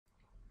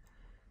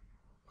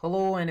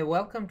Hello and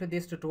welcome to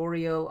this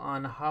tutorial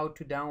on how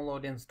to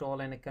download, install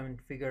and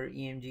configure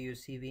EmguCv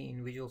CV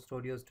in Visual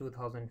Studio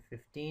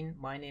 2015.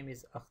 My name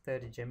is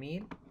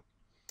akh.jam.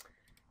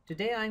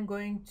 Today I'm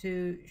going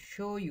to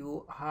show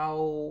you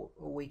how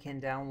we can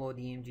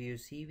download EmguCv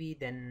CV,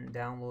 then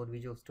download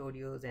Visual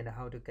Studios, and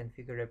how to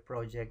configure a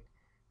project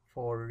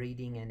for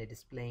reading and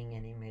displaying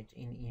an image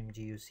in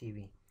EmguCv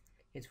CV.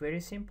 It's very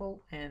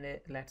simple, and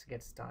let's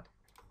get started.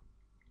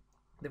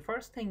 The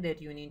first thing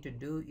that you need to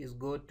do is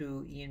go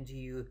to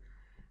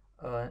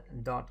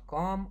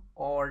emgu.com,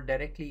 or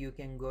directly you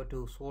can go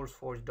to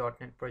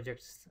sourceforge.net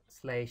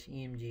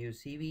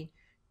projects/emgucv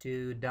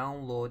to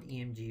download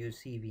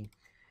EmguCv.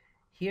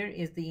 Here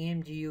is the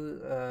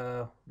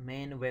Emgu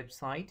main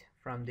website.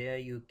 From there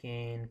you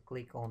can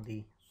click on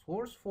the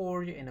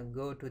SourceForge and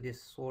go to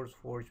this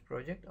SourceForge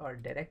project, or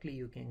directly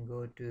you can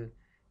go to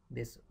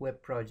this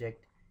web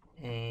project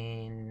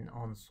and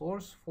on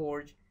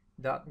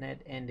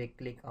SourceForge.net and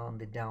click on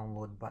the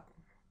download button.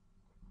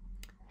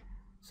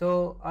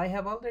 So I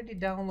have already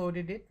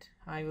downloaded it.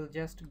 I will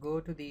just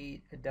go to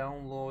the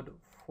download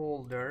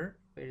folder.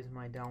 Where is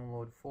my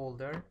download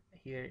folder?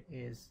 Here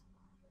is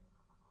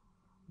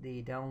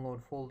the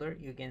download folder.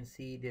 You can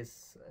see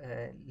this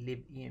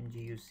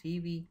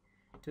libemgucv.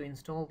 To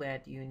install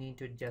that, you need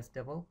to just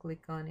double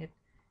click on it,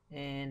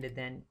 and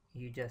then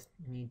you just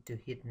need to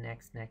hit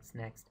next, and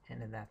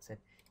that's it.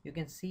 You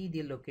can see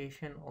the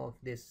location of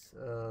this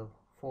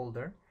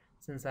folder.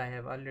 Since I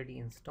have already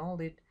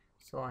installed it,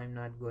 so I'm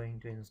not going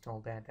to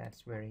install that.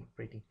 That's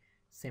pretty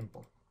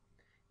simple.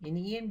 In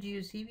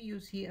EmguCv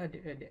you see a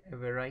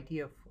variety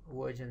of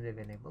versions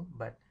available,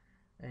 but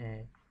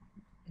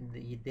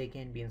they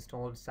can be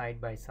installed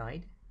side by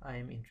side. I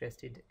am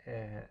interested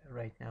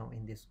right now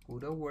in this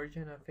CUDA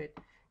version of it,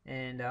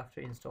 and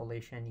after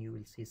installation you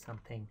will see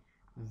something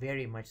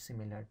very much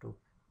similar to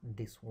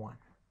this one.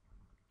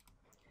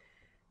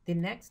 The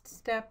next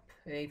step,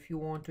 if you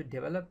want to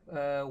develop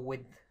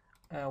with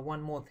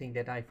one more thing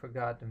that I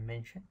forgot to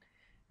mention.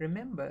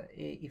 Remember,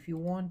 if you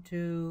want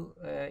to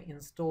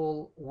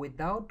install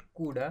without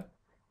CUDA,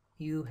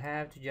 you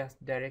have to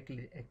just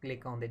directly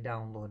click on the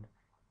download.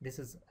 This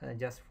is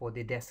just for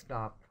the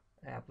desktop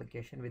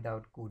application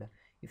without CUDA.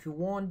 If you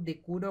want the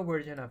CUDA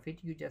version of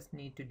it, you just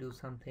need to do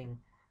something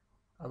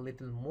a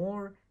little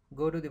more.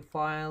 Go to the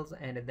files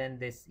and then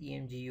this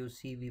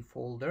EmguCv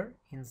folder.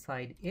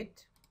 Inside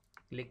it,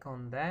 click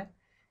on that,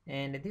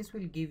 and this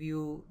will give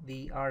you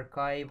the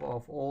archive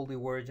of all the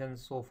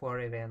versions so far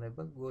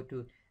available. Go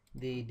to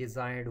the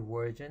desired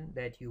version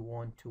that you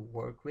want to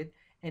work with,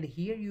 and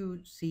here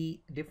you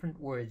see different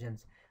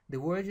versions. The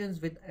versions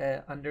with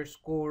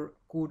underscore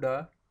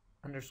CUDA,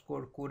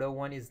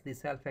 one is the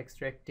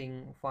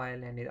self-extracting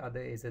file and the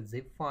other is a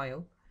zip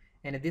file,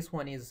 and this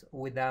one is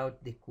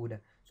without the CUDA.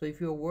 So if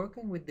you're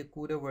working with the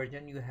CUDA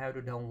version, you have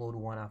to download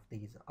one of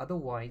these,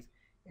 otherwise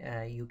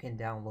you can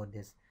download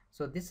this.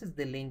 So this is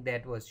the link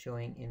that was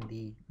showing in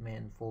the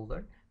main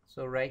folder.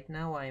 So right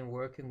now I am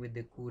working with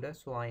the CUDA,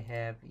 so I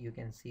have, you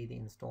can see the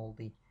install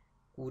the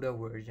CUDA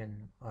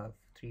version of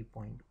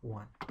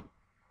 3.1.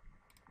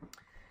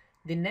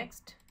 The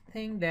next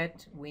thing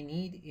that we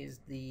need is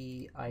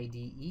the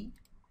IDE.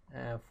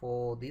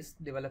 For this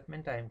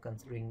development I am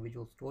considering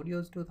Visual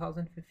Studios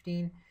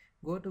 2015.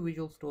 Go to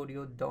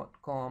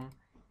visualstudio.com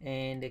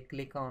and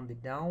click on the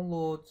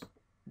downloads.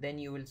 Then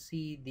you will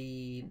see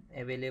the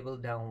available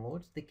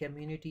downloads. The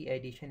community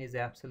edition is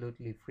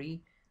absolutely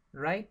free.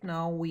 Right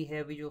now we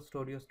have Visual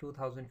Studios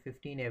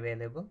 2015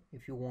 available.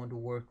 If you want to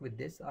work with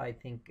this, I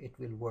think it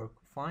will work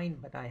fine,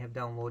 but I have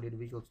downloaded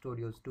Visual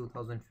Studios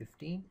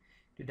 2015.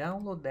 To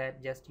download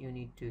that, just you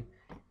need to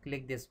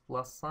click this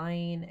plus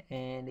sign,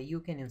 and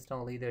you can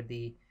install either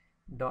the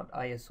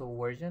 .iso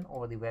version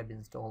or the web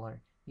installer.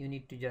 You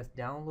need to just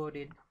download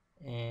it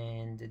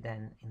and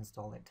then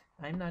install it.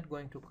 I'm not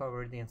going to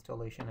cover the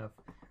installation of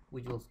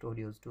Visual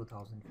Studios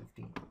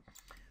 2015.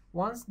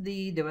 Once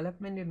the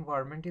development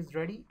environment is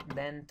ready,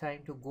 then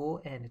time to go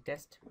and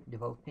test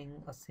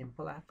developing a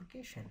simple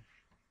application.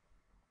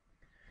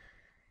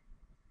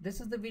 This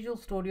is the Visual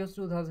Studios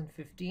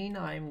 2015.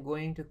 I'm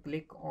going to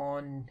click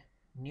on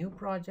new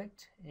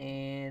project,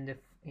 and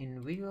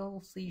in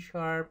Visual C#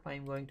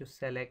 I'm going to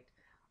select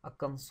a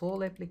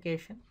console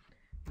application.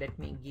 Let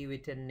me give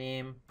it a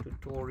name,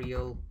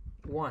 tutorial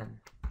 1.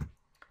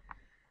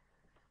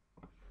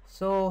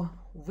 So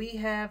we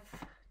have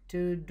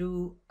to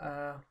do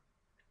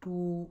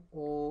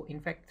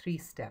three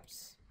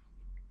steps.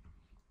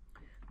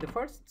 The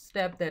first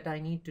step that I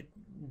need to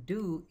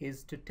do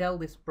is to tell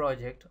this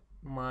project,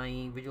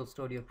 my Visual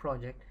Studio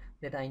project,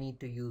 that I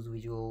need to use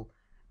Visual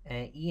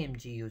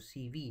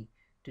EmguCv.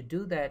 To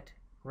do that,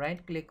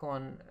 right click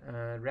on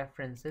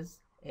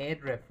references,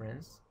 add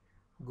reference,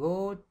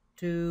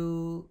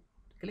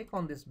 click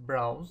on this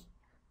browse,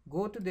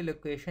 go to the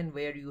location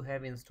where you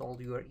have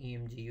installed your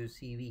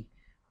EmguCv.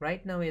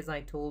 Right now, as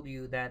I told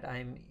you that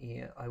I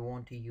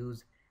want to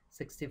use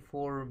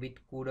 64-bit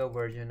CUDA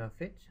version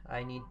of it.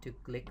 I need to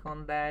click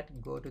on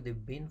that, go to the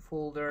bin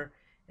folder,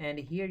 and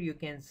here you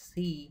can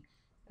see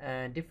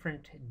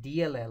different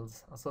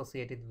DLLs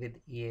associated with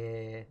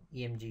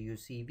Emgu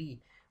CV.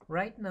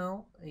 Right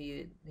now,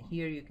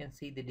 here you can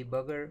see the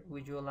debugger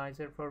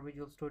visualizer for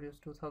Visual Studios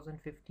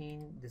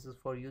 2015. This is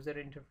for user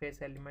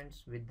interface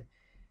elements with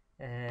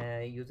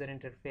user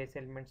interface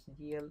elements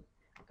GL.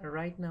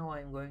 Right now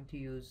I'm going to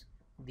use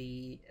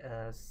the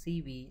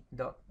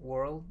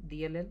cv.world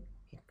DLL.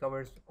 It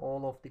covers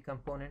all of the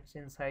components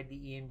inside the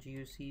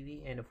Emgu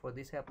CV, and for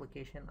this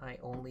application I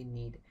only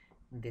need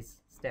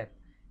this step.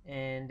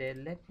 And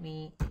let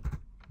me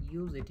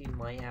use it in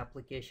my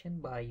application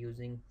by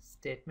using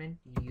statement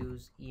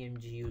use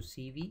Emgu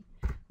CV.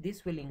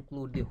 This will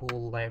include the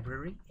whole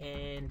library,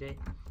 and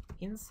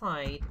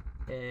inside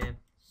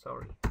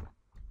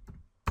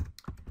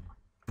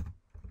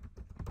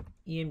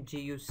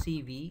Emgu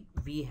CV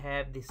we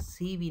have the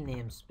CV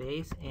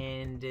namespace,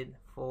 and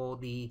for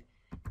the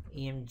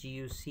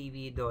Emgu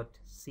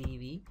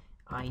CV.cv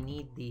I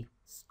need the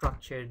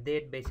structure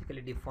that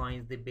basically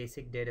defines the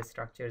basic data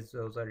structures.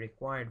 Those are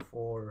required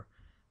for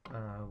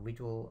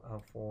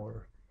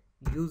for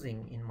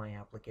using in my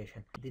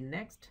application. The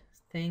next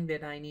thing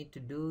that I need to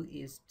do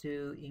is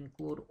to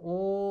include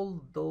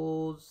all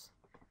those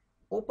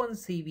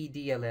OpenCV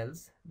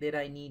DLLs that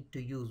I need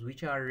to use,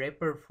 which are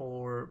wrapper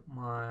for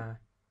my,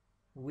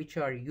 which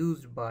are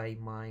used by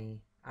my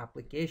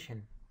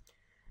application.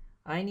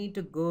 I need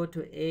to go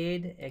to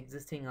add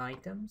existing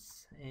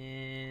items,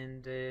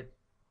 and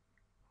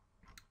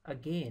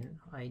again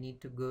I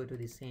need to go to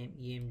the same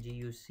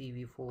Emgu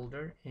CV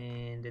folder,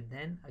 and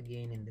then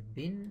again in the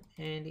bin,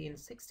 and in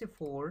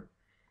 64,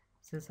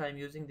 since I'm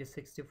using the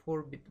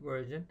 64-bit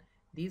version,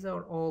 these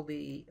are all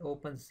the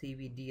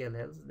OpenCV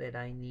DLLs that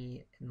I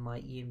need my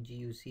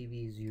Emgu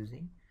CV is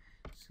using.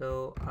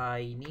 So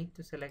I need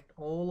to select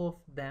all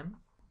of them.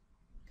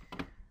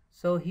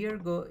 So here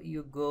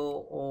you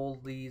go all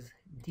these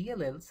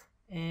DLLs,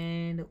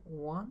 and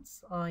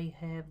once I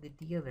have the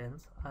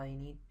DLLs I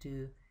need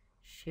to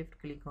shift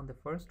click on the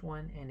first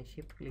one and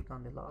shift click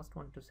on the last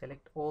one to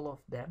select all of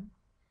them,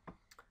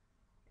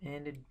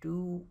 and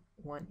do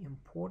one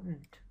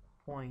important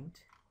point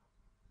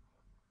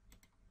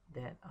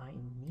that I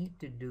need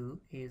to do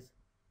is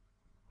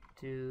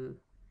to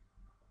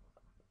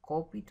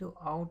copy to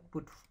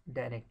output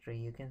directory.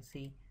 You can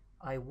see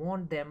I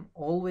want them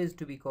always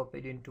to be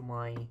copied into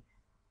my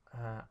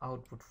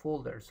output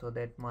folder so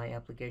that my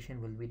application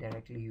will be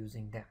directly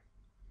using them.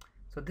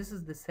 So this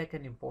is the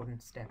second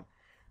important step.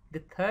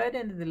 The third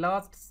and the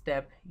last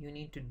step you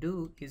need to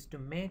do is to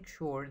make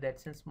sure that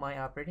since my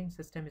operating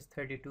system is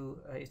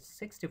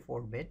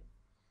 64-bit,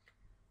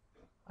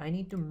 I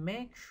need to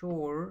make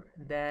sure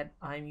that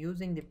I'm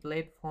using the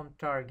platform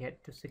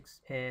target to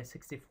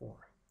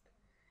 64.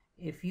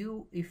 If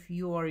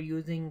you are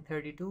using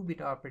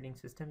 32-bit operating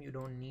system, you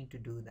don't need to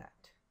do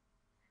that.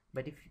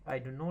 But if I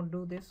do not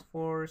do this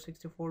for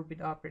 64-bit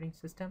operating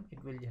system,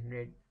 it will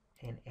generate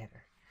an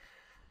error.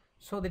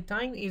 So the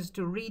time is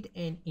to read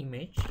an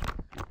image.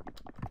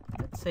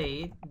 Let's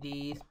say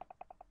the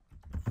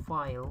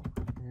file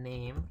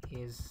name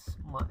is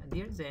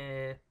there's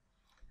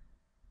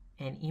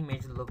an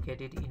image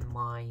located in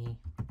my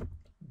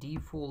D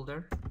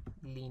folder,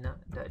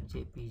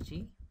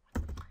 lena.jpg.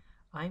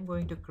 I'm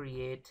going to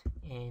create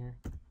an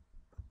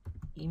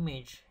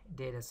image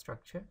data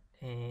structure,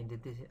 and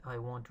this I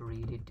want to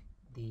read it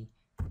the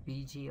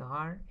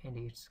BGR, and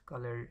its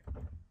color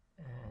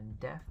and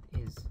depth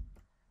is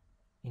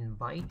in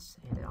bytes,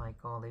 and I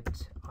call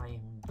it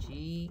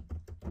IMG.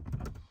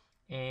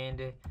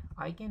 And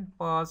I can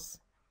pass,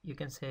 you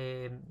can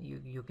say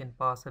you can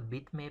pass a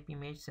bitmap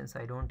image, since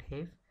I don't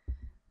have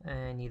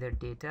neither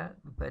data,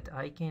 but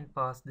I can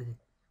pass the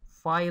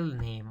file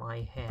name.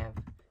 I have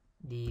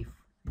the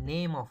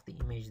name of the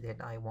image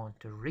that I want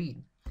to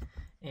read,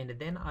 and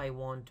then I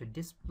want to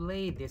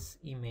display this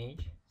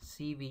image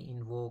cv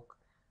invoke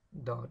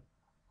dot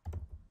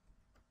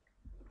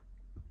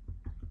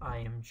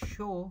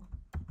ImShow,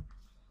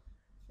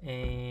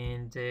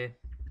 and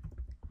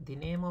the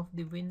name of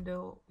the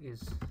window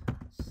is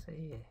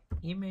say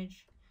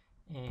image,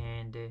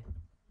 and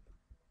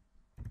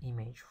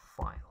image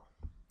file.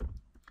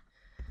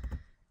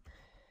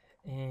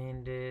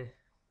 And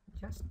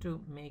just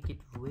to make it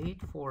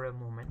wait for a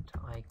moment,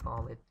 I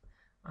call it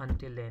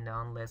until and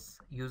unless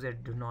user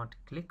do not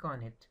click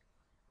on it,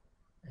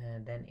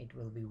 and then it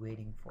will be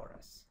waiting for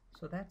us.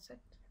 So that's it.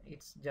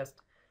 It's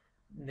just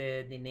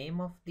the name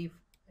of the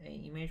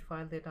image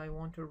file that I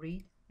want to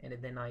read, and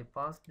then I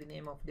pass the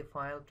name of the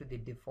file to the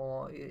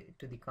default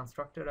to the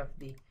constructor of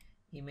the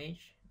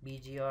image.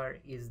 BGR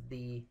is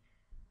the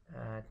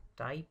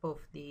type of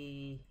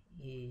the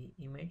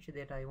image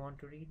that I want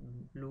to read,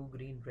 blue,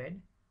 green,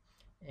 red,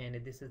 and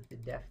this is the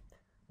depth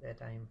that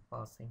I am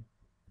passing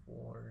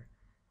for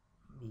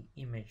the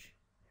image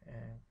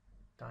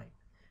type.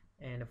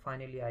 And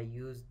finally I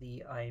use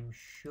the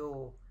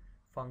ImShow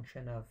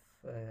function of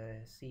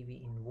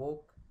CV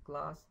invoke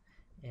class,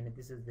 and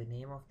this is the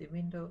name of the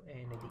window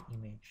and the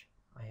image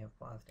I have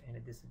passed,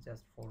 and this is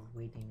just for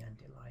waiting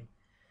until I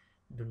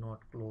do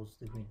not close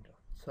the window.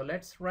 So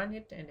let's run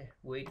it and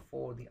wait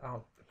for the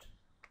output.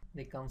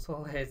 The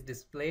console has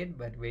displayed,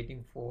 but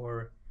waiting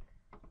for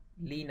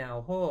Lena.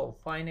 Oh,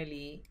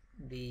 finally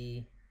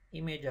the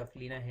image of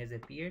Lena has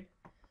appeared.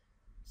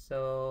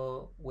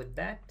 So with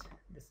that,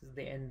 this is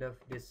the end of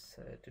this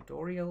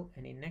tutorial,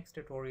 and in next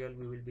tutorial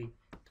we will be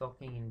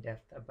talking in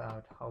depth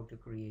about how to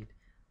create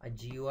a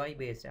GUI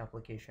based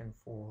application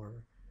for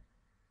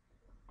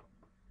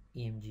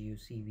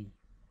EmguCv.